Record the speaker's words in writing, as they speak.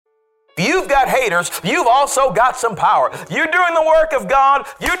If you've got haters, you've also got some power. You're doing the work of God.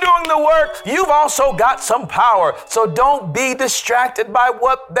 You're doing the work. You've also got some power. So don't be distracted by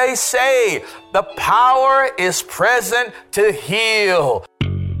what they say. The power is present to heal.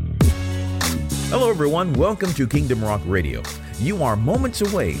 Hello, everyone. Welcome to Kingdom Rock Radio. You are moments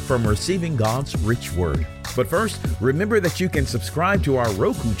away from receiving God's rich word. But first, remember that you can subscribe to our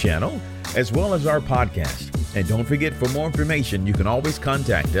Roku channel as well as our podcast. And don't forget, for more information, you can always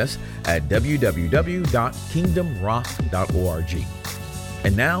contact us at www.kingdomrock.org.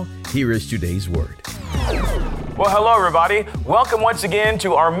 And now, here is today's word. Well, hello, everybody. Welcome once again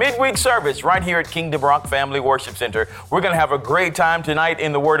to our midweek service right here at Kingdom Rock Family Worship Center. We're going to have a great time tonight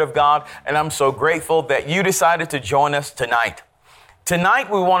in the Word of God, and I'm so grateful that you decided to join us tonight. Tonight,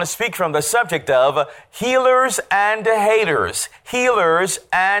 we want to speak from the subject of healers and haters. Healers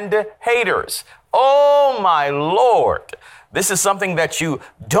and haters. Oh, my Lord. This is something that you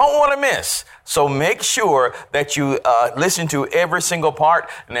don't want to miss. So make sure that you listen to every single part.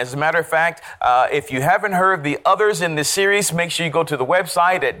 And as a matter of fact, if you haven't heard the others in this series, make sure you go to the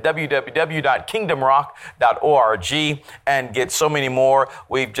website at www.kingdomrock.org and get so many more.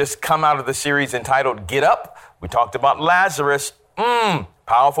 We've just come out of the series entitled Get Up. We talked about Lazarus.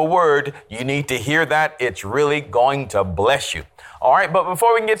 Powerful word. You need to hear that. It's really going to bless you. All right, but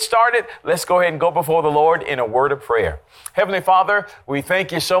before we can get started, let's go ahead and go before the Lord in a word of prayer. Heavenly Father, we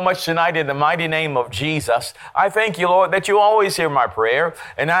thank you so much tonight in the mighty name of Jesus. I thank you, Lord, that you always hear my prayer.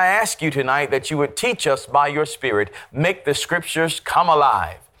 And I ask you tonight that you would teach us by your Spirit, make the scriptures come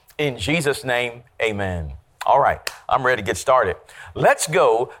alive. In Jesus' name, amen. All right, I'm ready to get started. Let's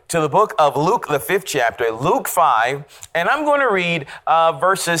go to the book of Luke, the 5th chapter, Luke 5, and I'm going to read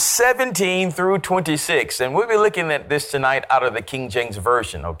verses 17 through 26. And we'll be looking at this tonight out of the King James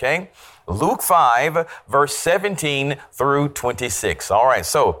Version, okay? Luke 5, verse 17 through 26. All right,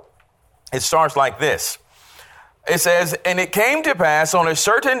 so it starts like this. It says, "And it came to pass on a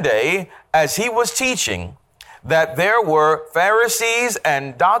certain day, as he was teaching, that there were Pharisees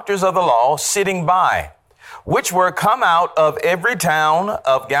and doctors of the law sitting by, which were come out of every town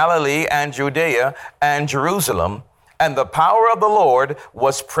of Galilee and Judea and Jerusalem, and the power of the Lord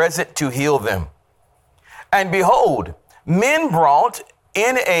was present to heal them. And behold, men brought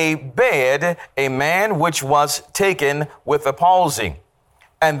in a bed a man which was taken with a palsy,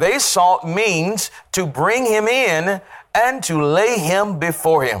 and they sought means to bring him in and to lay him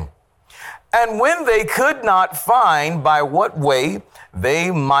before him. And when they could not find by what way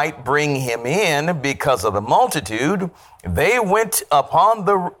they might bring him in because of the multitude, they went upon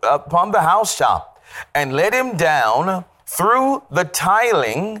the housetop and let him down through the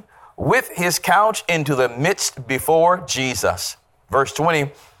tiling with his couch into the midst before Jesus." Verse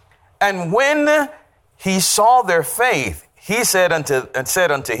 20, "And when he saw their faith, he said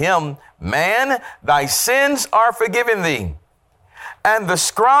unto him, Man, thy sins are forgiven thee. And the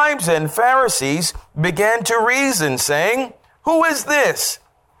scribes and Pharisees began to reason, saying, Who is this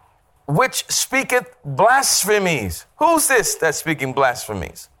which speaketh blasphemies?" Who's this that's speaking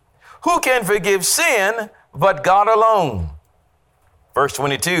blasphemies? "Who can forgive sin but God alone?" Verse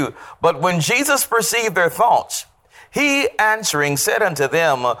 22, "But when Jesus perceived their thoughts, he answering said unto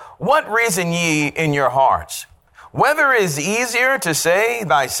them, What reason ye in your hearts? Whether it is easier to say,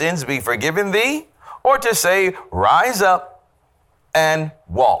 Thy sins be forgiven thee, or to say, Rise up and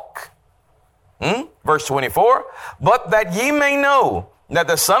walk." Verse 24, "But that ye may know that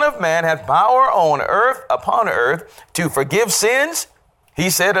the Son of Man hath power upon earth to forgive sins, he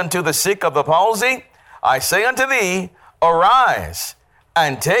said unto the sick of the palsy, I say unto thee, Arise,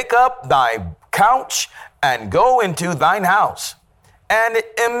 and take up thy couch, and go into thine house. And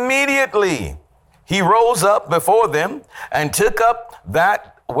immediately he rose up before them, and took up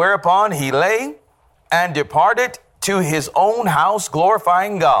that whereupon he lay, and departed to his own house,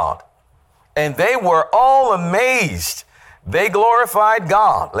 glorifying God. And they were all amazed. They glorified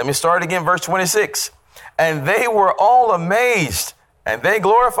God." Let me start again, verse 26. "And they were all amazed, and they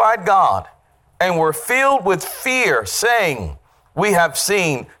glorified God, and were filled with fear, saying, We have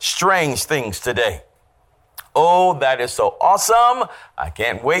seen strange things today." Oh, that is so awesome. I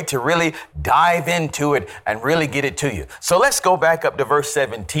can't wait to really dive into it and really get it to you. So let's go back up to verse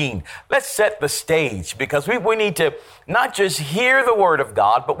 17. Let's set the stage, because we need to not just hear the word of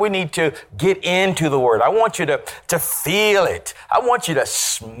God, but we need to get into the word. I want you to feel it. I want you to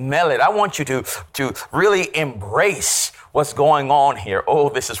smell it. I want you to really embrace what's going on here. Oh,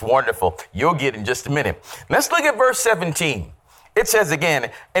 this is wonderful. You'll get in just a minute. Let's look at verse 17. It says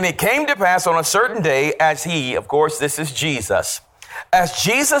again, "And it came to pass on a certain day, as he," of course, this is Jesus, "as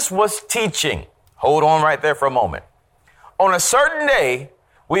Jesus was teaching," hold on right there for a moment. "On a certain day,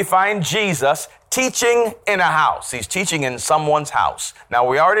 we find Jesus teaching in a house. He's teaching in someone's house. Now,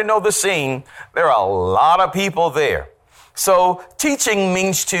 we already know the scene. There are a lot of people there. So teaching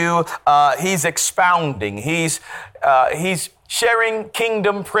means he's expounding. He's sharing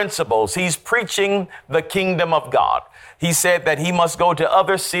kingdom principles. He's preaching the kingdom of God. He said that he must go to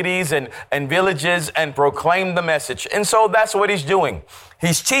other cities and villages and proclaim the message. And so that's what he's doing.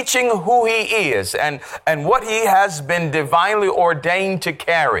 He's teaching who he is and what he has been divinely ordained to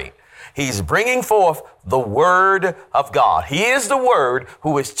carry. He's bringing forth the word of God. He is the word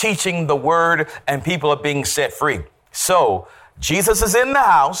who is teaching the word, and people are being set free. So Jesus is in the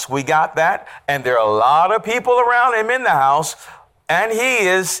house. We got that. And there are a lot of people around him in the house, and he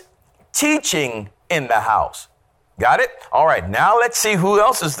is teaching in the house. Got it? All right. Now let's see who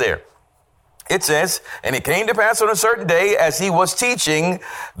else is there. It says, and it came to pass on a certain day as he was teaching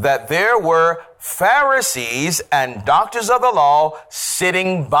that there were Pharisees and doctors of the law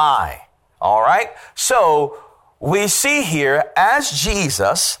sitting by. All right. So we see here as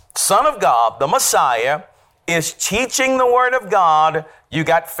Jesus, Son of God, the Messiah, is teaching the word of God, you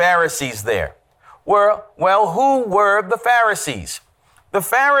got Pharisees there. Well, who were the Pharisees? The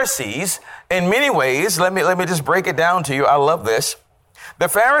Pharisees, in many ways, let me just break it down to you. I love this. The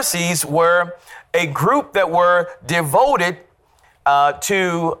Pharisees were a group that were devoted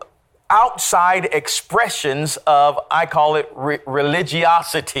to outside expressions of, I call it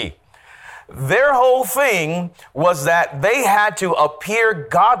religiosity. Their whole thing was that they had to appear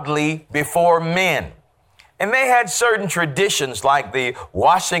godly before men. And they had certain traditions like the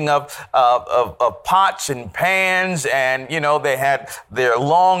washing of pots and pans, and, they had their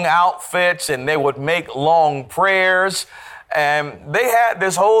long outfits, and they would make long prayers. And they had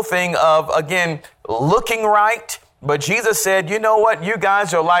this whole thing of, again, looking right. But Jesus said, you know what? You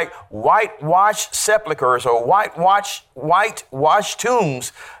guys are like whitewashed sepulchres or whitewashed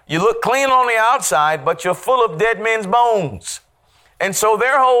tombs. You look clean on the outside, but you're full of dead men's bones. And so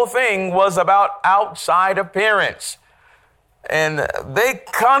their whole thing was about outside appearance. And they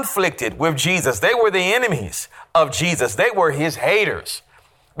conflicted with Jesus. They were the enemies of Jesus. They were his haters.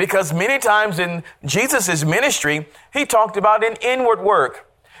 Because many times in Jesus' ministry, he talked about an inward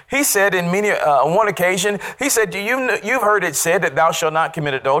work. He said on one occasion, he said, you've heard it said that thou shalt not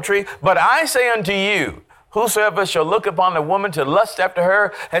commit adultery. But I say unto you, whosoever shall look upon a woman to lust after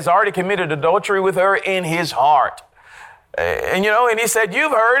her has already committed adultery with her in his heart. And he said,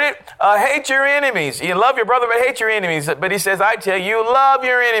 you've heard it, hate your enemies. You love your brother, but hate your enemies. But he says, I tell you, love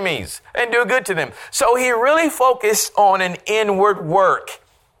your enemies and do good to them. So he really focused on an inward work,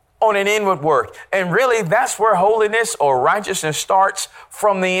 And really, that's where holiness or righteousness starts,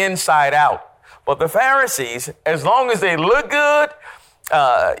 from the inside out. But the Pharisees, as long as they look good,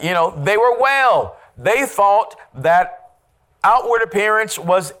 they were well. They thought that outward appearance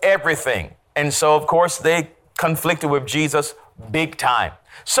was everything. And so, of course, they conflicted with Jesus big time.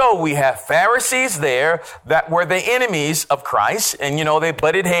 So we have Pharisees there that were the enemies of Christ. And, they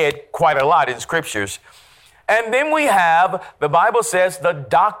butted head quite a lot in scriptures. And then we have, the Bible says, the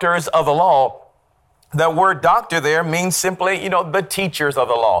doctors of the law. The word doctor there means simply, the teachers of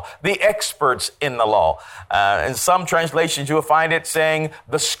the law, the experts in the law. In some translations, you will find it saying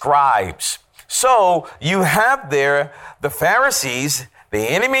the scribes. So you have there the Pharisees, the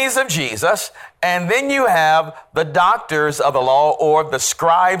enemies of Jesus, and then you have the doctors of the law, or the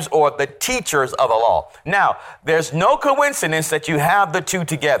scribes, or the teachers of the law. Now, there's no coincidence that you have the two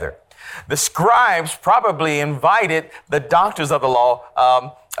together. The scribes probably invited the doctors of the law,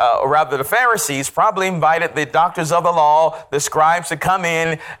 or rather the Pharisees probably invited the doctors of the law, the scribes, to come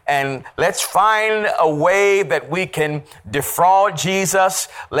in and let's find a way that we can defraud Jesus.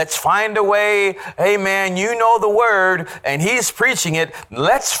 Let's find a way. Hey man, you know the word and he's preaching it.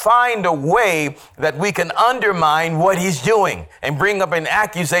 Let's find a way that we can undermine what he's doing and bring up an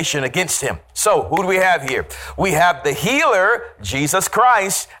accusation against him. So who do we have here? We have the healer, Jesus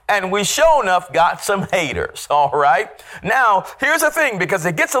Christ, and we sure enough got some haters. All right. Now, here's the thing, because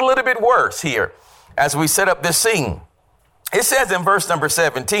it gets a little bit worse here as we set up this scene. It says in verse number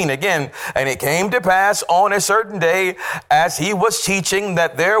 17 again, and it came to pass on a certain day as he was teaching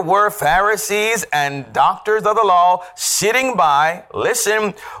that there were Pharisees and doctors of the law sitting by,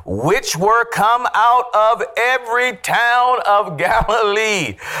 listen, which were come out of every town of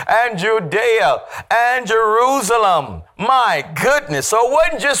Galilee and Judea and Jerusalem. My goodness. So it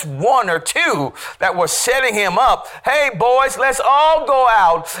wasn't just one or two that were setting him up. Hey, boys, let's all go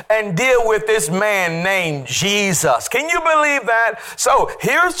out and deal with this man named Jesus. Can you believe that? So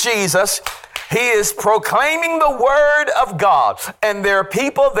here's Jesus. He is proclaiming the word of God. And there are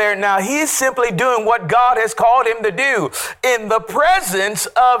people there now. He's simply doing what God has called him to do in the presence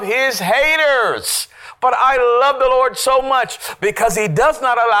of his haters. But I love the Lord so much because he does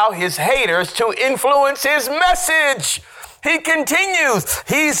not allow his haters to influence his message. He continues.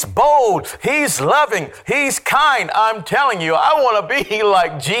 He's bold. He's loving. He's kind. I'm telling you, I want to be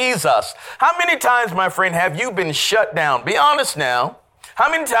like Jesus. How many times, my friend, have you been shut down? Be honest now. How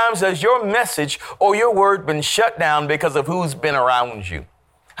many times has your message or your word been shut down because of who's been around you?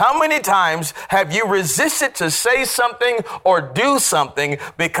 How many times have you resisted to say something or do something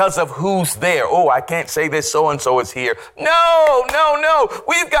because of who's there? Oh, I can't say this, so-and-so is here. No.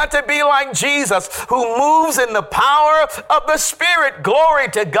 We've got to be like Jesus, who moves in the power of the Spirit. Glory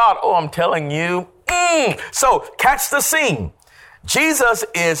to God. Oh, I'm telling you. So catch the scene. Jesus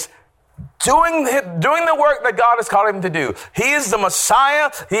is doing the work that God has called him to do. He is the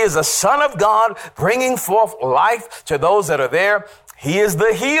Messiah. He is the Son of God, bringing forth life to those that are there. He is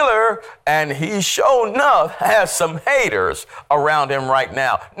the healer, and he sure enough has some haters around him right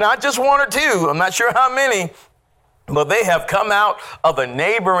now. Not just one or two. I'm not sure how many, but they have come out of the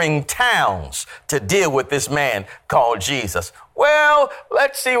neighboring towns to deal with this man called Jesus. Well,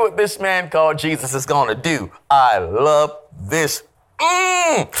 let's see what this man called Jesus is going to do. I love this.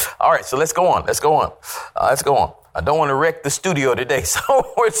 All right, so let's go on. I don't want to wreck the studio today,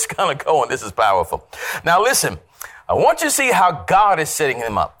 so we're just going to go on. This is powerful. Now, listen. I want you to see how God is setting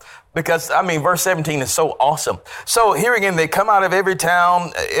him up because, verse 17 is so awesome. So here again, they come out of every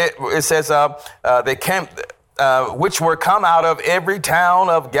town. It says they came, which were come out of every town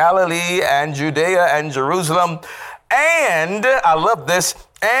of Galilee and Judea and Jerusalem. And I love this.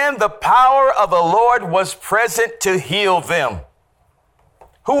 And the power of the Lord was present to heal them.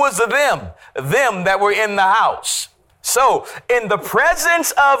 Who was the them? Them that were in the house. So in the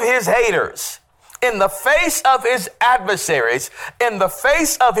presence of his haters, in the face of his adversaries, in the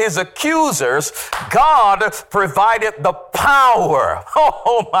face of his accusers, God provided the power.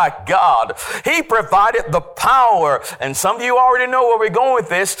 Oh my God. He provided the power. And some of you already know where we're going with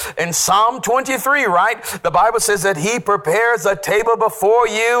this. In Psalm 23, right? The Bible says that he prepares a table before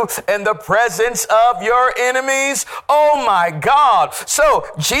you in the presence of your enemies. Oh my God. So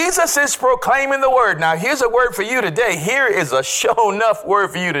Jesus is proclaiming the word. Now here's a word for you today. Here is a show enough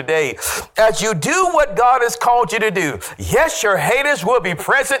word for you today. As you do what God has called you to do. Yes, your haters will be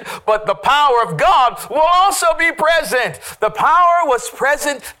present, but the power of God will also be present. The power was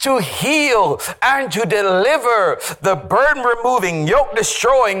present to heal and to deliver. The burden removing, yoke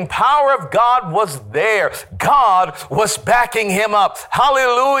destroying power of God was there. God was backing him up.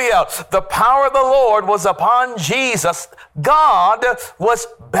 Hallelujah. The power of the Lord was upon Jesus. God was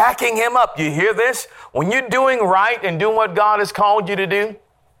backing him up. You hear this? When you're doing right and doing what God has called you to do,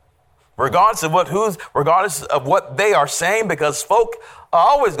 regardless of what they are saying, because folk are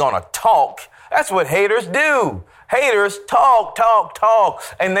always going to talk. That's what haters do. Haters talk,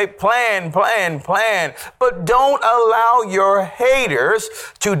 and they plan. But don't allow your haters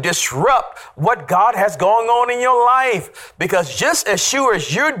to disrupt what God has going on in your life. Because just as sure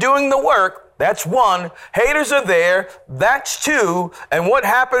as you're doing the work, that's one. Haters are there. That's two. And what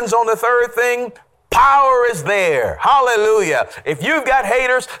happens on the third thing? Power is there. Hallelujah. If you've got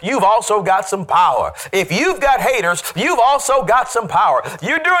haters, you've also got some power. If you've got haters, you've also got some power.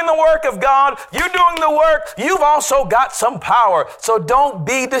 You're doing the work of God. You're doing the work. You've also got some power. So don't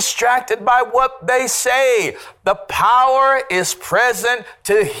be distracted by what they say. The power is present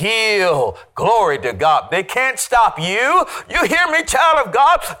to heal. Glory to God. They can't stop you. You hear me, child of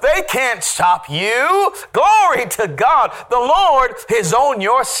God? They can't stop you. Glory to God. The Lord is on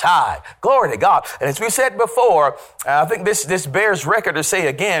your side. Glory to God. And as we said before, I think this bears record to say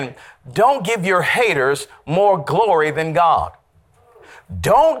again, don't give your haters more glory than God.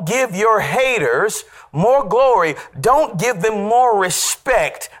 Don't give your haters more glory. Don't give them more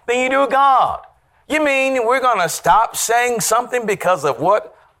respect than you do God. You mean we're going to stop saying something because of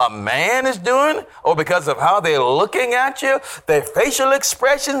what a man is doing or because of how they're looking at you, their facial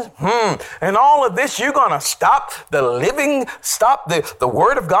expressions, and all of this? You're going to stop the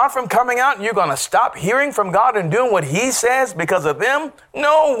word of God from coming out, and you're going to stop hearing from God and doing what he says because of them?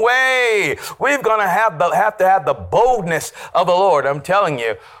 No way. We're going to have to have the boldness of the Lord. I'm telling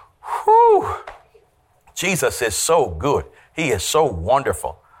you, Jesus is so good. He is so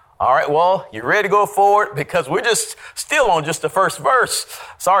wonderful. All right, well, you ready to go forward? Because we're just still on just the first verse.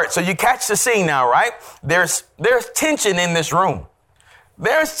 Sorry, so you catch the scene now, right? There's tension in this room.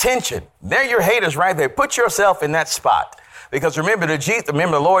 There's tension. They're your haters right there. Put yourself in that spot. Because remember,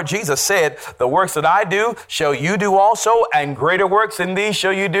 the Lord Jesus said, the works that I do shall you do also, and greater works than these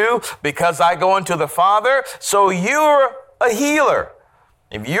shall you do, because I go unto the Father. So you're a healer.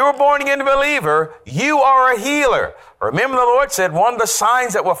 If you're a born again believer, you are a healer. Remember, the Lord said one of the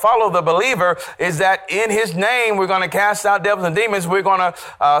signs that will follow the believer is that in his name, we're going to cast out devils and demons. We're going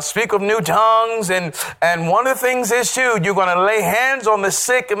to speak of new tongues. And one of the things is too, you're going to lay hands on the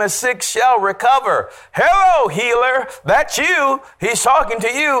sick and the sick shall recover. Hello, healer. That's you. He's talking to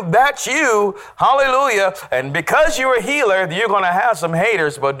you. That's you. Hallelujah. And because you're a healer, you're going to have some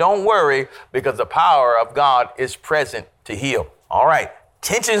haters, but don't worry, because the power of God is present to heal. All right.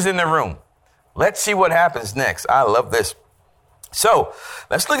 Tensions in the room. Let's see what happens next. I love this. So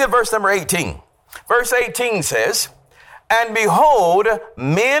let's look at verse number 18. Verse 18 says, and behold,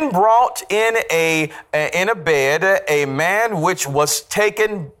 men brought in a bed a man which was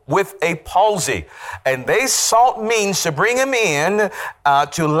taken with a palsy, and they sought means to bring him in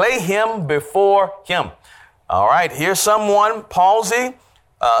to lay him before him. All right, here's someone, palsy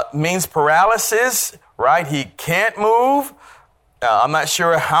means paralysis, right? He can't move. I'm not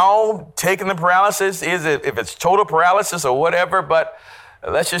sure how taking the paralysis is, if it's total paralysis or whatever, but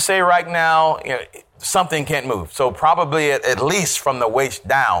let's just say right now, something can't move. So probably at least from the waist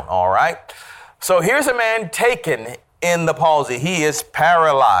down, all right? So here's a man taken in the palsy. He is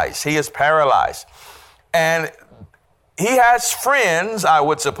paralyzed. And he has friends, I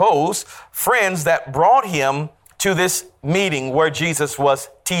would suppose, friends that brought him to this meeting where Jesus was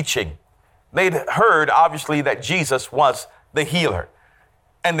teaching. They'd heard, obviously, that Jesus was the healer.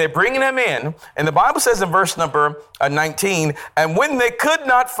 And they're bringing him in. And the Bible says in verse number 19, and when they could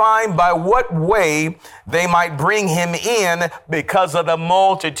not find by what way they might bring him in because of the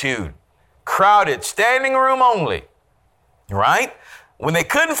multitude, crowded, standing room only, right? When they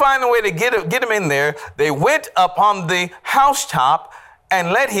couldn't find a way to get him in there, they went upon the housetop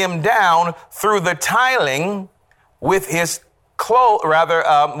and let him down through the tiling with his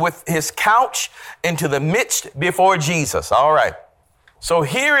with his couch into the midst before Jesus. All right. So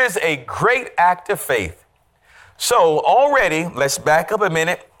here is a great act of faith. So already, let's back up a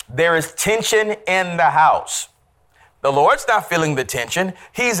minute. There is tension in the house. The Lord's not feeling the tension.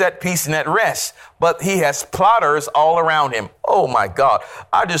 He's at peace and at rest, but he has plotters all around him. Oh my God.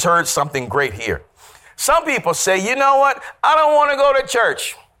 I just heard something great here. Some people say, you know what? I don't want to go to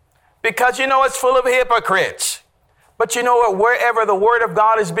church because, it's full of hypocrites. But you know what? Wherever the word of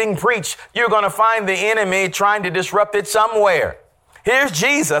God is being preached, you're going to find the enemy trying to disrupt it somewhere. Here's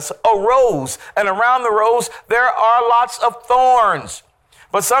Jesus, a rose, and around the rose, there are lots of thorns.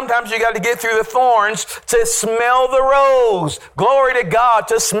 But sometimes you got to get through the thorns to smell the rose. Glory to God,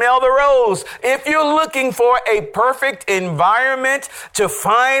 to smell the rose. If you're looking for a perfect environment to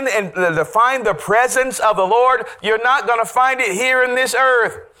find the presence of the Lord, you're not going to find it here in this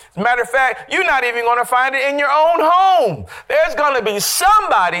earth. As a matter of fact, you're not even going to find it in your own home. There's going to be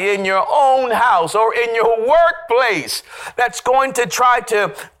somebody in your own house or in your workplace that's going to try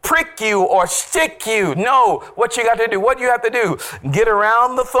to prick you or stick you. No, what you got to do, what you have to do, get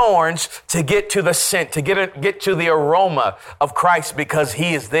around the thorns to get to the scent, to get to the aroma of Christ, because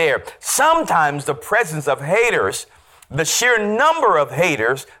he is there. Sometimes the presence of haters, the sheer number of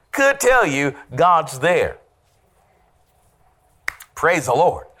haters, could tell you God's there. Praise the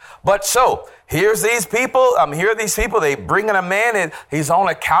Lord. But so here's these people. They bring in a man and he's on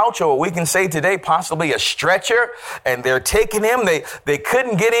a couch, or we can say today possibly a stretcher, and they're taking him. They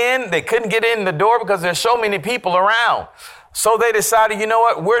couldn't get in. They couldn't get in the door because there's so many people around. So they decided, you know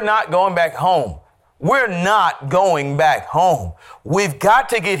what? We're not going back home. We're not going back home. We've got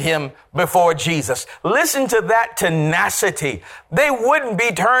to get him before Jesus. Listen to that tenacity. They wouldn't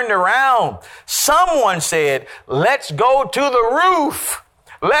be turned around. Someone said, let's go to the roof.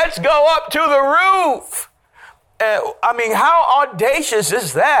 Let's go up to the roof. How audacious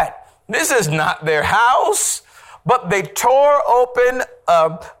is that? This is not their house, but they tore open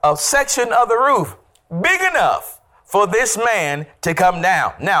a section of the roof big enough for this man to come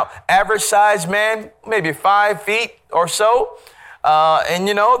down. Now, average size man, maybe 5 feet or so.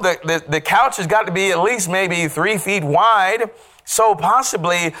 The couch has got to be at least maybe 3 feet wide. So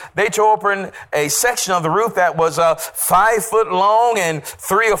possibly they tore open a section of the roof that was 5 foot long and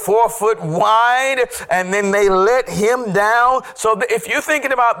 3 or 4 foot wide. And then they let him down. So if you're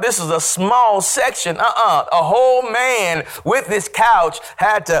thinking about this as a small section, a whole man with this couch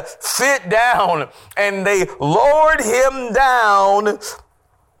had to sit down, and they lowered him down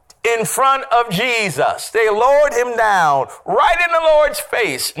in front of Jesus. They lowered him down right in the Lord's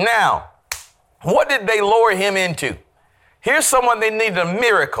face. Now, what did they lower him into? Here's someone they needed a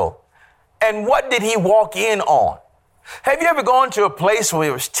miracle. And what did he walk in on? Have you ever gone to a place where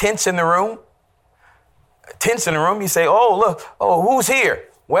there was tense in the room? Tense in the room, you say, oh, look, oh, who's here?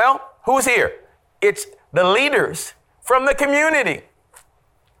 Well, who's here? It's the leaders from the community.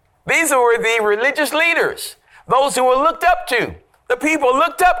 These were the religious leaders, those who were looked up to. The people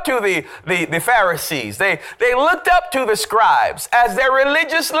looked up to the Pharisees. They looked up to the scribes as their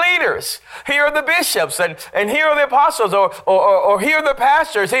religious leaders. Here are the bishops and here are the apostles or here are the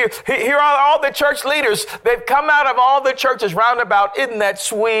pastors. Here are all the church leaders. They've come out of all the churches round about. Isn't that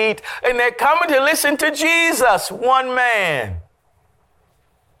sweet? And they're coming to listen to Jesus, one man.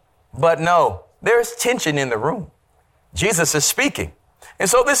 But no, there's tension in the room. Jesus is speaking. And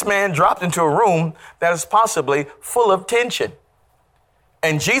so this man dropped into a room that is possibly full of tension.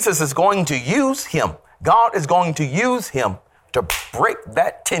 And Jesus is going to use him. God is going to use him to break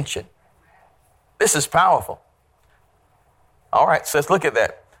that tension. This is powerful. All right, so let's look at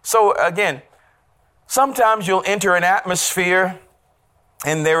that. So again, sometimes you'll enter an atmosphere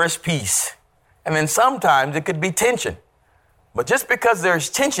and there is peace. And then sometimes it could be tension. But just because there's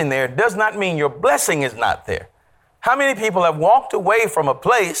tension there does not mean your blessing is not there. How many people have walked away from a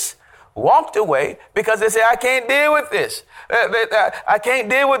place, walked away because they say, I can't deal with this. I can't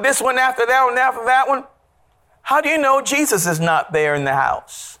deal with this one after that one after that one. How do you know Jesus is not there in the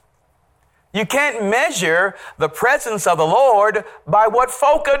house? You can't measure the presence of the Lord by what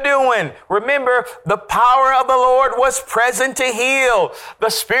folk are doing. Remember, the power of the Lord was present to heal. The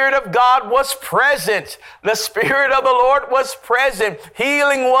Spirit of God was present. The Spirit of the Lord was present.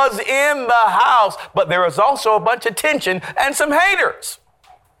 Healing was in the house, but there was also a bunch of tension and some haters.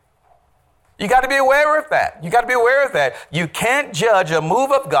 You got to be aware of that. You got to be aware of that. You can't judge a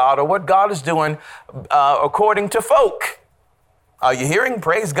move of God or what God is doing according to folk. Are you hearing?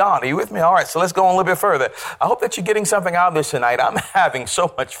 Praise God. Are you with me? All right, so let's go on a little bit further. I hope that you're getting something out of this tonight. I'm having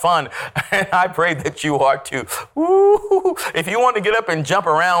so much fun, and I pray that you are too. Woo. If you want to get up and jump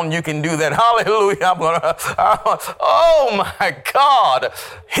around, you can do that. Hallelujah. Oh, my God.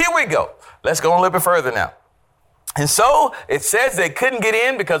 Here we go. Let's go on a little bit further now. And so it says they couldn't get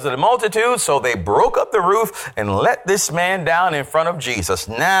in because of the multitude, so they broke up the roof and let this man down in front of Jesus.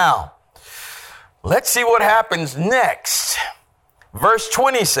 Now, let's see what happens next. Verse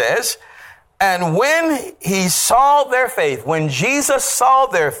 20 says, and when he saw their faith, when Jesus saw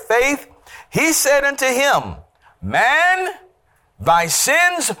their faith, he said unto him, man, thy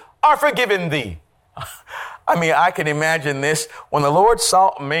sins are forgiven thee. I mean, I can imagine this. When the Lord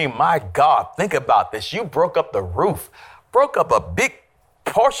saw me, my God, think about this. You broke up the roof, broke up a big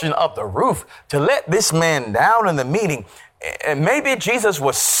portion of the roof to let this man down in the meeting. And maybe Jesus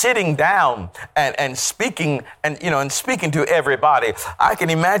was sitting down and speaking and speaking to everybody. I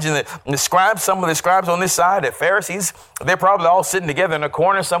can imagine that some of the scribes on this side, the Pharisees, they're probably all sitting together in a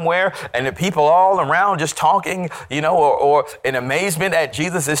corner somewhere, and the people all around just talking, or in amazement at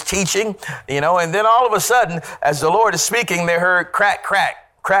Jesus' teaching, and then all of a sudden, as the Lord is speaking, they heard crack,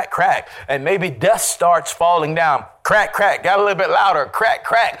 crack, crack, crack, and maybe dust starts falling down. Crack, crack, got a little bit louder, crack,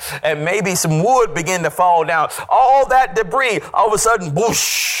 crack, and maybe some wood began to fall down. All that debris, all of a sudden,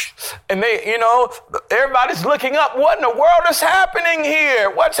 whoosh, and everybody's looking up. What in the world is happening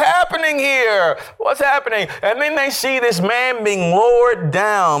here? What's happening here? What's happening? And then they see this man being lowered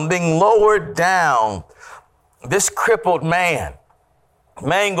down. This crippled man,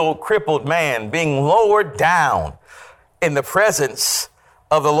 mangled, crippled man being lowered down in the presence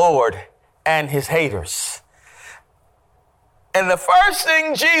of the Lord and his haters. And the first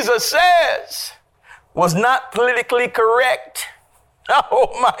thing Jesus says was not politically correct. Oh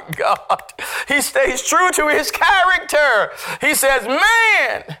my God. He stays true to his character. He says,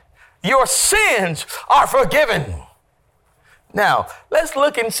 man, your sins are forgiven. Now, let's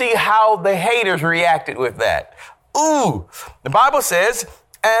look and see how the haters reacted with that. The Bible says,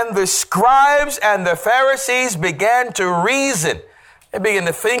 and the scribes and the Pharisees began to reason. They began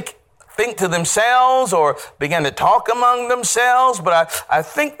to think to themselves or began to talk among themselves, but I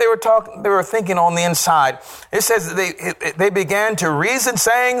think they were thinking on the inside. It says they began to reason,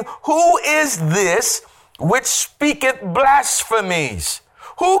 saying, who is this which speaketh blasphemies?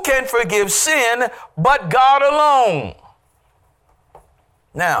 Who can forgive sin but God alone?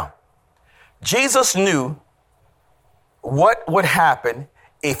 Now, Jesus knew what would happen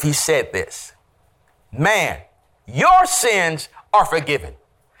if he said this. Man, your sins are forgiven.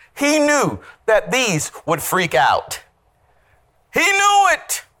 He knew that these would freak out. He knew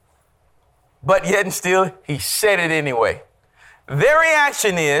it. But yet and still, he said it anyway. Their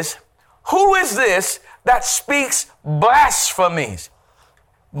reaction is, who is this that speaks blasphemies?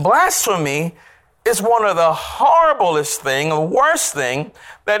 Blasphemy is one of the horriblest thing, the worst thing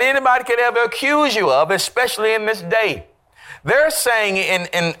that anybody could ever accuse you of, especially in this day. They're saying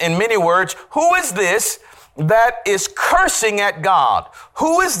in many words, who is this that is cursing at God?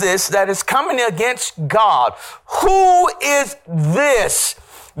 Who is this that is coming against God? Who is this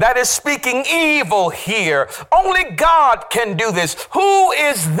that is speaking evil here? Only God can do this. Who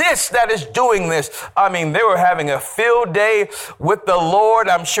is this that is doing this? I mean, they were having a field day with the Lord,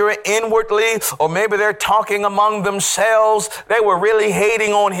 I'm sure inwardly, or maybe they're talking among themselves. They were really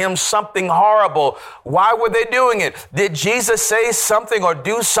hating on him something horrible. Why were they doing it? Did Jesus say something or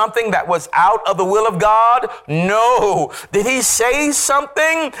do something that was out of the will of God? No. Did he say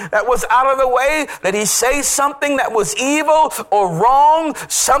something that was out of the way? Did he say something that was evil or wrong?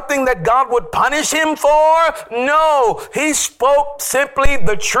 Something that God would punish him for? No. He spoke simply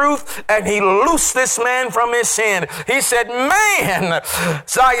the truth, and he loosed this man from his sin. He said, man,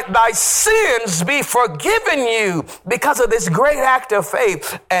 thy sins be forgiven you because of this great act of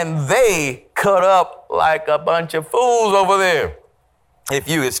faith. And they cut up like a bunch of fools over there. If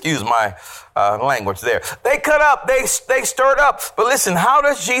you excuse my language there. They cut up, they stirred up. But listen, how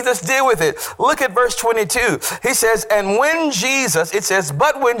does Jesus deal with it? Look at verse 22. He says, and when Jesus, it says,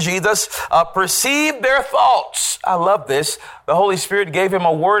 but when Jesus perceived their thoughts. I love this. The Holy Spirit gave him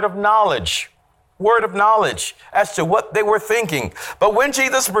a word of knowledge as to what they were thinking. But when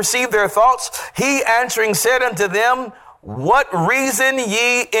Jesus perceived their thoughts, he answering said unto them, what reason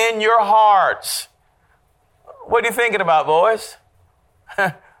ye in your hearts? What are you thinking about, boys?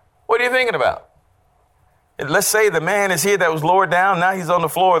 What are you thinking about? Let's say the man is here that was lowered down. Now he's on the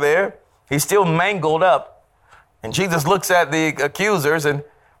floor there. He's still mangled up. And Jesus looks at the accusers and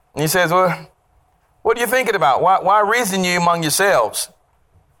he says, well, what are you thinking about? Why reason you among yourselves?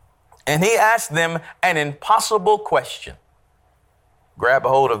 And he asked them an impossible question. Grab a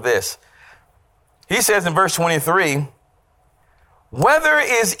hold of this. He says in verse 23, whether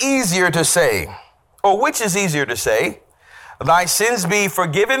is easier to say, or which is easier to say, thy sins be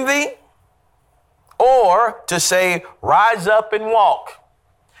forgiven thee, or to say, rise up and walk.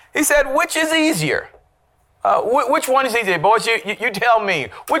 He said, which is easier? Which one is easier? Boys, you tell me,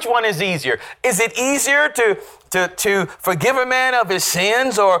 which one is easier? Is it easier to forgive a man of his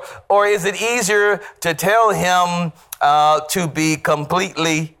sins, or is it easier to tell him to be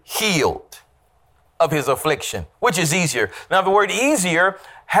completely healed of his affliction? Which is easier? Now, the word easier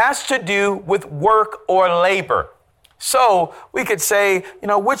has to do with work or labor. So we could say,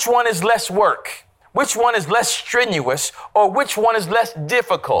 which one is less work? Which one is less strenuous? Or which one is less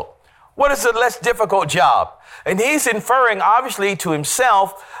difficult? What is a less difficult job? And he's inferring, obviously, to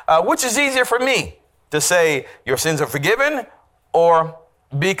himself, which is easier for me to say your sins are forgiven or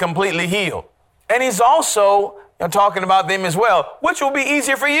be completely healed? And he's also talking about them as well. Which will be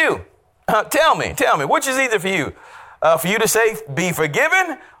easier for you? Tell me, which is easier for you? For you to say be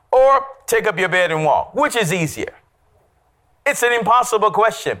forgiven or take up your bed and walk? Which is easier? It's an impossible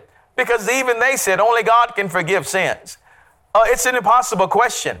question because even they said only God can forgive sins. It's an impossible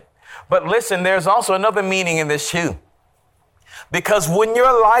question. But listen, there's also another meaning in this too. Because when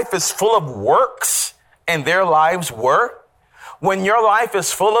your life is full of works, and their lives were, when your life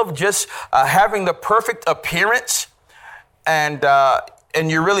is full of just having the perfect appearance and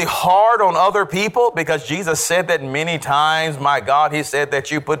you're really hard on other people, because Jesus said that many times, my God, he said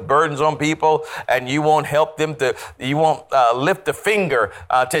that you put burdens on people and you won't help them you won't lift a finger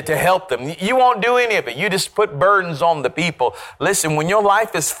to help them. You won't do any of it. You just put burdens on the people. Listen, when your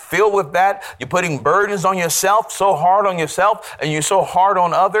life is filled with that, you're putting burdens on yourself, so hard on yourself, and you're so hard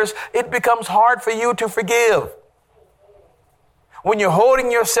on others, it becomes hard for you to forgive. When you're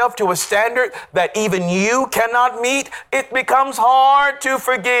holding yourself to a standard that even you cannot meet, it becomes hard to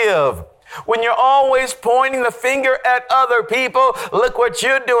forgive. When you're always pointing the finger at other people, look what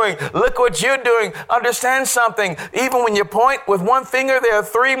you're doing, look what you're doing. Understand something. Even when you point with one finger, there are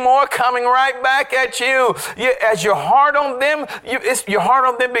three more coming right back at you. As you're hard on them, you're hard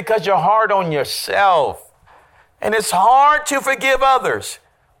on them because you're hard on yourself. And it's hard to forgive others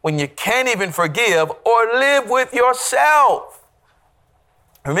when you can't even forgive or live with yourself.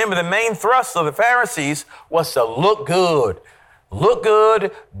 Remember, the main thrust of the Pharisees was to look good,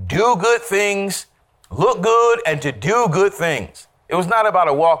 do good things, look good, and to do good things. It was not about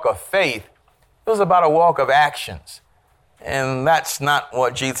a walk of faith. It was about a walk of actions. And that's not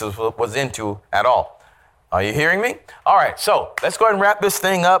what Jesus was into at all. Are you hearing me? All right, so let's go ahead and wrap this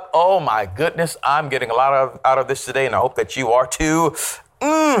thing up. Oh, my goodness, I'm getting a lot out of this today, and I hope that you are too.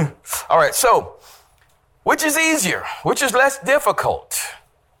 All right, so which is easier? Which is less difficult?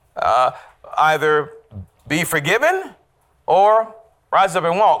 Either be forgiven or rise up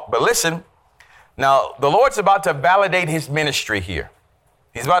and walk. But listen, Now, the Lord's about to validate his ministry here.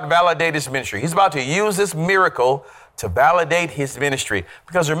 He's about to validate his ministry. He's about to use this miracle to validate his ministry.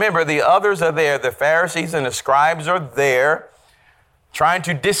 Because remember, the others are there. The Pharisees and the scribes are there trying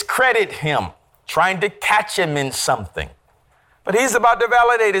to discredit him, trying to catch him in something. But he's about to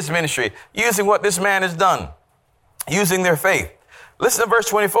validate his ministry using what this man has done, using their faith. Listen to verse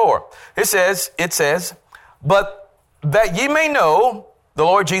 24. It says, but that ye may know, the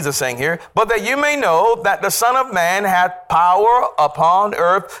Lord Jesus saying here, but that you may know that the Son of Man hath power upon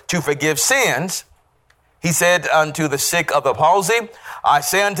earth to forgive sins. He said unto the sick of the palsy, I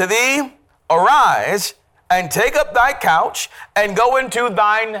say unto thee, arise and take up thy couch and go into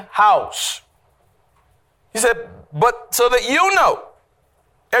thine house. He said, but so that you know,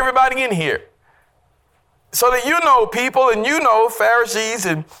 everybody in here, so that you know people and you know Pharisees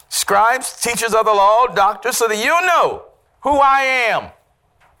and scribes, teachers of the law, doctors, so that you know who I am.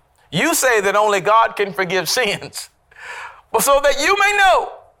 You say that only God can forgive sins, but so that you may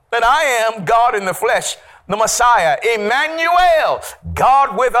know that I am God in the flesh, the Messiah, Emmanuel,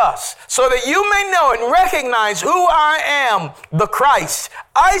 God with us, so that you may know and recognize who I am, the Christ.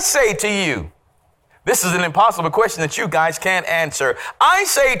 I say to you, this is an impossible question that you guys can't answer. I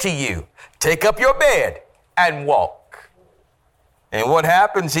say to you, take up your bed and walk. And what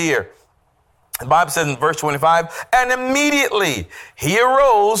happens here? The Bible says in verse 25, and immediately he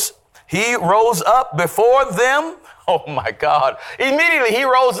rose up before them. Oh my God. Immediately he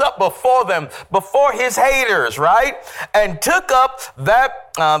rose up before them, before his haters, right? And took up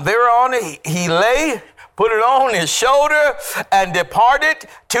that thereon he lay, put it on his shoulder, and departed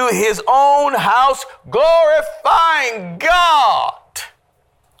to his own house, glorifying God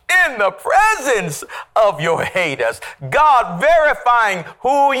in the presence of your haters. God verifying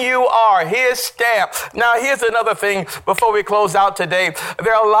who you are, his stamp. Now, here's another thing before we close out today.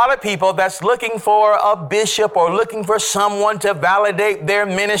 There are a lot of people that's looking for a bishop or looking for someone to validate their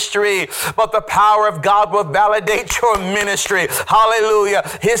ministry, but the power of God will validate your ministry. Hallelujah.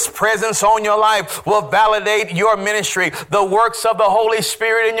 His presence on your life will validate your ministry. The works of the Holy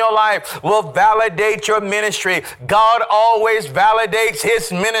Spirit in your life will validate your ministry. God always validates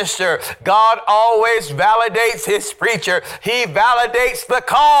his ministry. God always validates his preacher. He validates the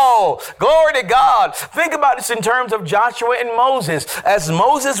call. Glory to God. Think about this in terms of Joshua and Moses. As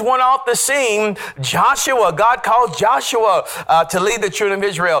Moses went off the scene, God called Joshua to lead the children of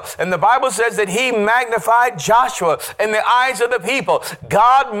Israel. And the Bible says that he magnified Joshua in the eyes of the people.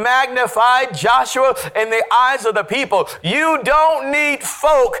 God magnified Joshua in the eyes of the people. You don't need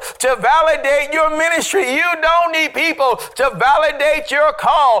folk to validate your ministry. You don't need people to validate your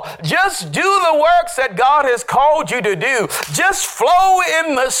call. Just do the works that God has called you to do. Just flow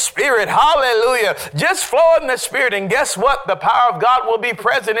in the Spirit. Hallelujah. Just flow in the Spirit. And guess what? The power of God will be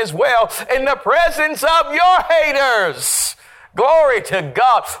present as well in the presence of your haters. Glory to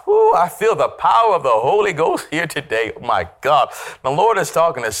God. Ooh, I feel the power of the Holy Ghost here today. Oh my God. The Lord is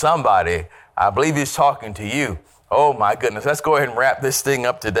talking to somebody. I believe he's talking to you. Oh my goodness. Let's go ahead and wrap this thing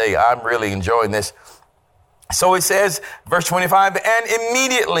up today. I'm really enjoying this. So it says, verse 25, and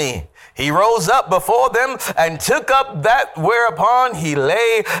immediately he rose up before them and took up that whereupon he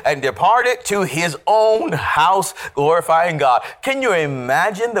lay and departed to his own house, glorifying God. Can you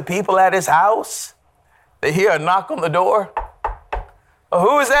imagine the people at his house? They hear a knock on the door. Oh,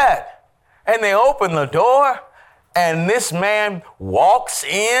 who is that? And they open the door. And this man walks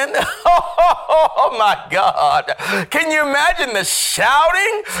in. Oh my God. Can you imagine the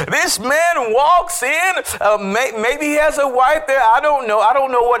shouting? This man walks in. Maybe he has a wife there. I don't know. I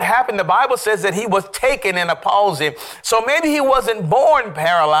don't know what happened. The Bible says that he was taken in a palsy. So maybe he wasn't born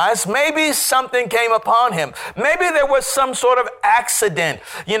paralyzed. Maybe something came upon him. Maybe there was some sort of accident,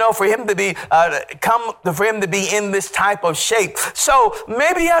 for him to be in this type of shape. So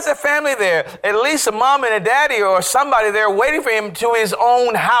maybe he has a family there, at least a mom and a daddy or somebody there waiting for him to his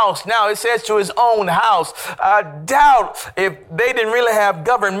own house. Now it says to his own house. I doubt if they didn't really have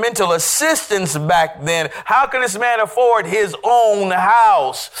governmental assistance back then. How can this man afford his own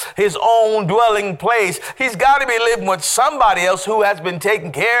house, his own dwelling place? He's got to be living with somebody else who has been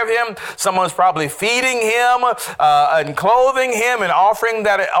taking care of him. Someone's probably feeding him and clothing him and offering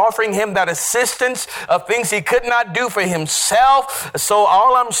him that assistance of things he could not do for himself. So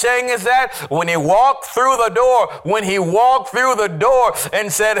all I'm saying is that when he walked through the door and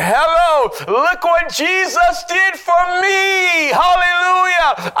said, hello, look what Jesus did for me.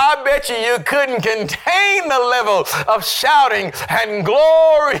 Hallelujah. I bet you couldn't contain the level of shouting and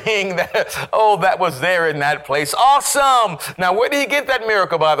glorying that was there in that place. Awesome. Now, where did he get that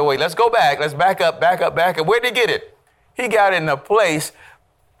miracle, by the way? Let's go back. Let's back up. Where did he get it? He got it in a place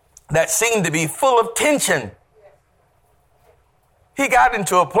that seemed to be full of tension. He got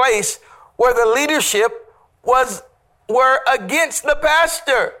into a place where the leadership were against the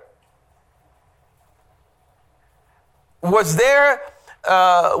pastor. Was there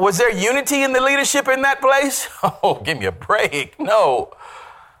unity in the leadership in that place? Oh, give me a break. No.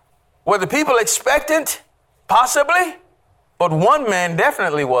 Were the people expectant? Possibly. But one man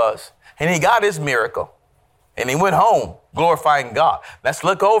definitely was. And he got his miracle. And he went home glorifying God. Let's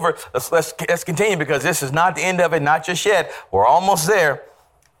look over. Let's continue, because this is not the end of it, not just yet. We're almost there.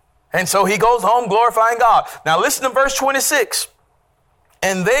 And so he goes home glorifying God. Now listen to verse 26.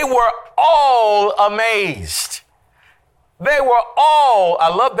 And they were all amazed. They were all, I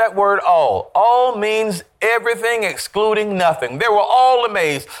love that word all. All means everything excluding nothing. They were all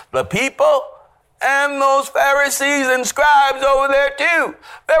amazed. The people and those Pharisees and scribes over there too.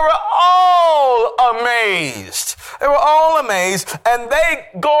 They were all amazed. They were all amazed, and they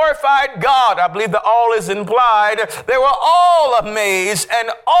glorified God. I believe the all is implied. They were all amazed and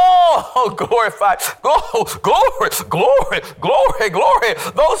all glorified. Glory, glory, glory, glory.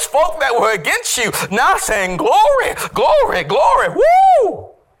 Those folk that were against you now saying glory, glory, glory. Woo!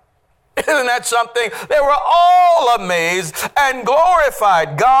 Isn't that something? They were all amazed and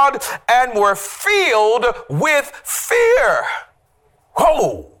glorified God and were filled with fear.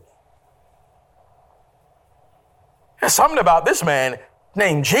 Whoa! There's something about this man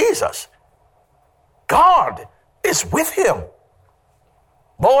named Jesus. God is with him.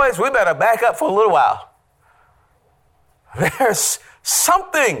 Boys, we better back up for a little while. There's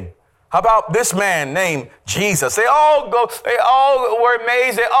something about this man named Jesus. They all were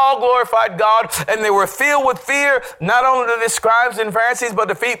amazed. They all glorified God, and they were filled with fear, not only the scribes and Pharisees, but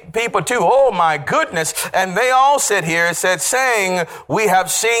the people too. Oh my goodness. And they all said here, it said, saying, we have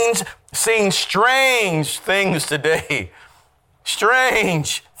seen strange things today.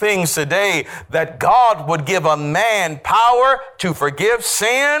 Strange things today, that God would give a man power to forgive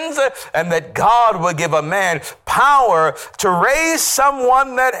sins, and that God would give a man power to raise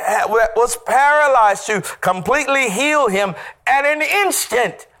someone that was paralyzed, to completely heal him at an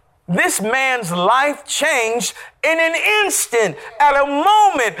instant. This man's life changed in an instant, at a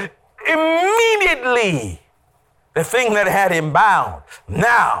moment, immediately. The thing that had him bound,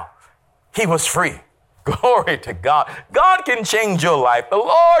 now he was free. Glory to God. God can change your life. The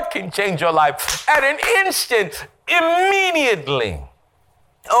Lord can change your life at an instant, immediately.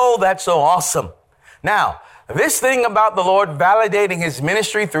 Oh, that's so awesome. Now, this thing about the Lord validating his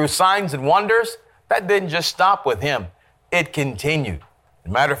ministry through signs and wonders, that didn't just stop with him. It continued.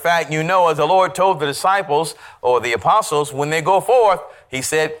 As a matter of fact, you know, as the Lord told the disciples or the apostles, when they go forth, he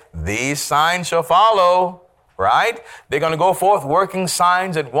said, these signs shall follow. Right? They're going to go forth working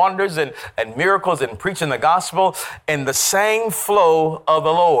signs and wonders and miracles and preaching the gospel in the same flow of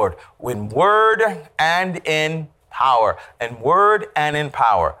the Lord, in word and in power, and word and in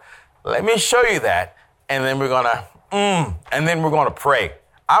power. Let me show you that. And then we're going to pray.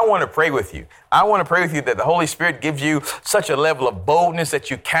 I want to pray with you. I want to pray with you that the Holy Spirit gives you such a level of boldness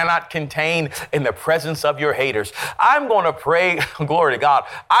that you cannot contain in the presence of your haters. I'm going to pray, glory to God.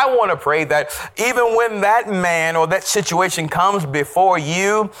 I want to pray that even when that man or that situation comes before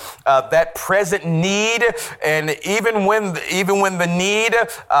you, that present need, and even when the need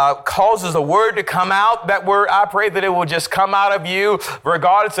causes a word to come out, that word, I pray that it will just come out of you,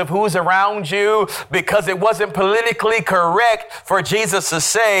 regardless of who's around you, because it wasn't politically correct for Jesus to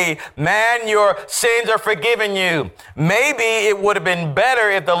say, man, your sins are forgiven you. Maybe it would have been better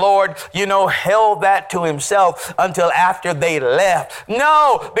if the Lord, held that to himself until after they left.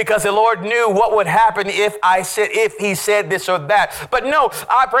 No, because the Lord knew what would happen if he said this or that. But no,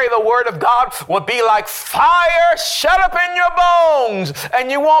 I pray the word of God will be like fire shut up in your bones,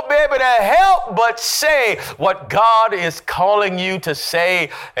 and you won't be able to help but say what God is calling you to say,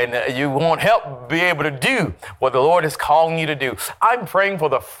 and you won't help be able to do what the Lord is calling you to do. I'm praying for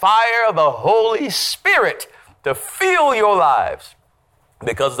the fire of the Holy Spirit to fill your lives,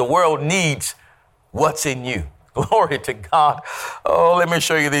 because the world needs what's in you. Glory to God. Oh, let me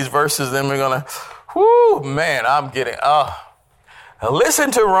show you these verses. Then we're going to, I'm getting,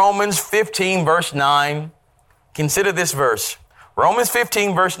 listen to Romans 15, verse 9. Consider this verse. Romans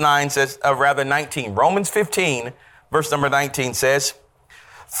 15, verse 9 says, 19. Romans 15, verse number 19 says,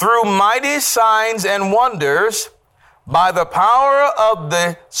 through mighty signs and wonders, by the power of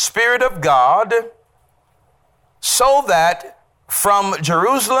the Spirit of God, so that from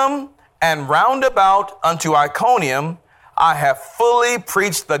Jerusalem and round about unto Iconium, I have fully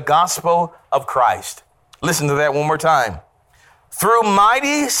preached the gospel of Christ. Listen to that one more time. Through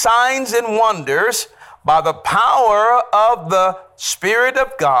mighty signs and wonders, by the power of the Spirit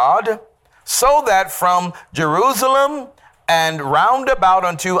of God, so that from Jerusalem and round about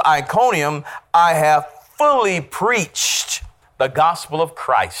unto Iconium I have fully preached the gospel of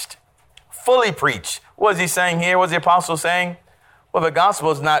Christ. Fully preached. What is he saying here? What is the apostle saying? Well, the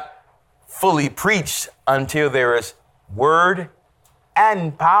gospel is not fully preached until there is word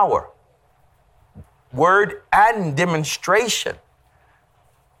and power. Word and demonstration.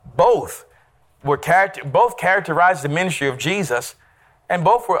 Both characterize the ministry of Jesus, and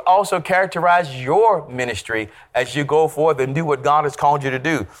both will also characterize your ministry as you go forth and do what God has called you to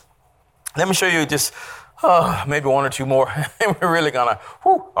do. Let me show you just maybe one or two more. We're really gonna,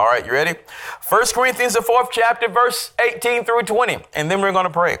 all right, you ready? 1 Corinthians, the 4th chapter, verse 18 through 20, and then we're gonna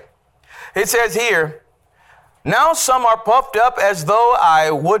pray. It says here, now some are puffed up as though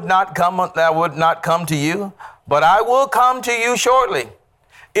I would not come to you, but I will come to you shortly,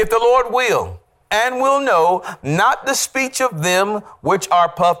 if the Lord will, and will know not the speech of them which are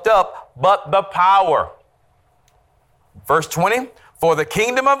puffed up, but the power. Verse 20, for the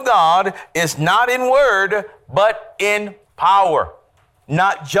kingdom of God is not in word, but in power.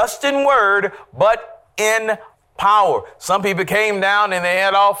 Not just in word, but in power. Some people came down and they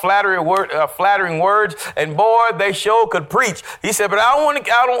had all flattering words, and boy, they sure could preach. He said, but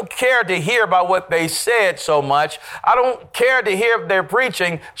I don't care to hear about what they said so much. I don't care to hear their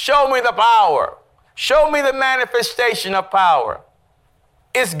preaching. Show me the power. Show me the manifestation of power.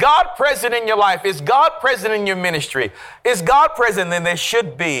 Is God present in your life? Is God present in your ministry? Is God present? Then there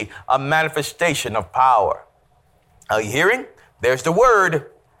should be a manifestation of power. Are you hearing? There's the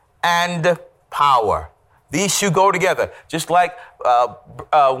word and power. These two go together, just like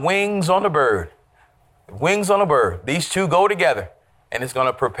wings on a bird. Wings on a bird. These two go together, and it's going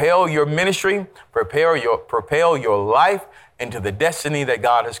to propel your ministry, propel your life into the destiny that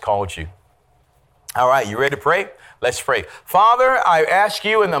God has called you. All right, you ready to pray? Let's pray. Father, I ask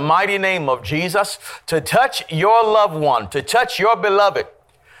you in the mighty name of Jesus to touch your loved one, to touch your beloved.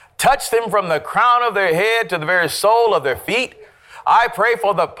 Touch them from the crown of their head to the very sole of their feet. I pray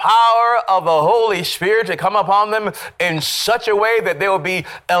for the power of the Holy Spirit to come upon them in such a way that they will be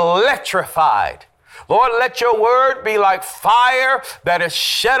electrified. Lord, let your word be like fire that is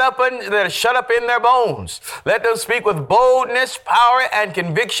shut up in their bones. Let them speak with boldness, power, and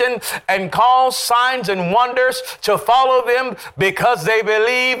conviction, and cause signs and wonders to follow them because they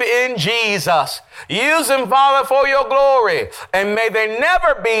believe in Jesus. Use them, Father, for your glory, and may they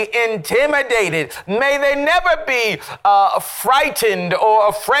never be intimidated. May they never be frightened or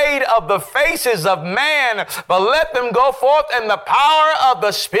afraid of the faces of man, but let them go forth in the power of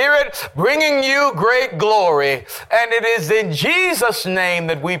the Spirit, bringing you great glory. And it is in Jesus' name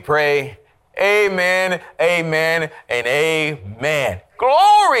that we pray. Amen, amen, and amen.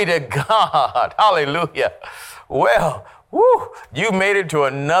 Glory to God. Hallelujah. Well, you made it to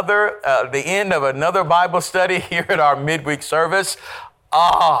the end of another Bible study here at our midweek service.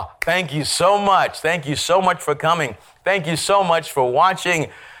 Thank you so much. Thank you so much for coming. Thank you so much for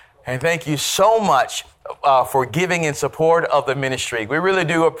watching. And thank you so much for giving in support of the ministry. We really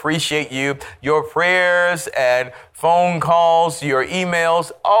do appreciate you. Your prayers and phone calls, your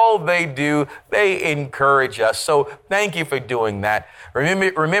emails, all they do, they encourage us. So thank you for doing that.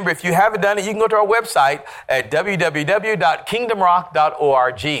 Remember, if you haven't done it, you can go to our website at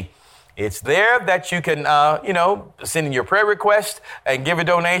www.kingdomrock.org. It's there that you can, send in your prayer request and give a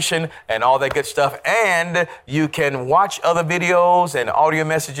donation and all that good stuff. And you can watch other videos and audio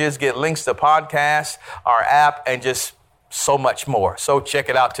messages, get links to podcasts, our app, and just so much more. So check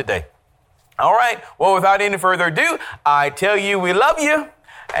it out today. All right. Well, without any further ado, I tell you we love you,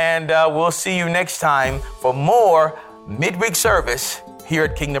 and we'll see you next time for more midweek service here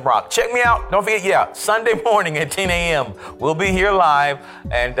at Kingdom Rock. Check me out. Don't forget, Sunday morning at 10 a.m. We'll be here live,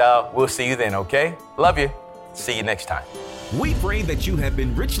 and we'll see you then, okay? Love you. See you next time. We pray that you have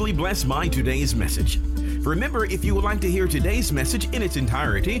been richly blessed by today's message. Remember, if you would like to hear today's message in its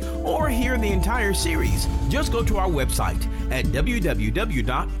entirety or hear the entire series, just go to our website at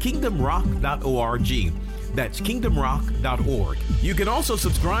www.kingdomrock.org. That's kingdomrock.org. You can also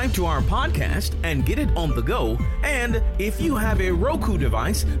subscribe to our podcast and get it on the go. And if you have a Roku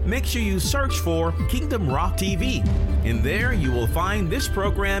device, make sure you search for Kingdom Rock TV. In there, you will find this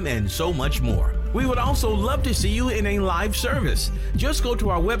program and so much more. We would also love to see you in a live service. Just go to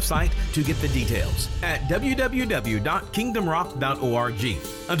our website to get the details at www.kingdomrock.org.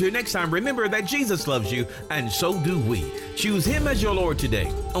 Until next time, remember that Jesus loves you, and so do we. Choose Him as your Lord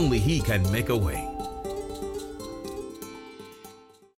today. Only He can make a way.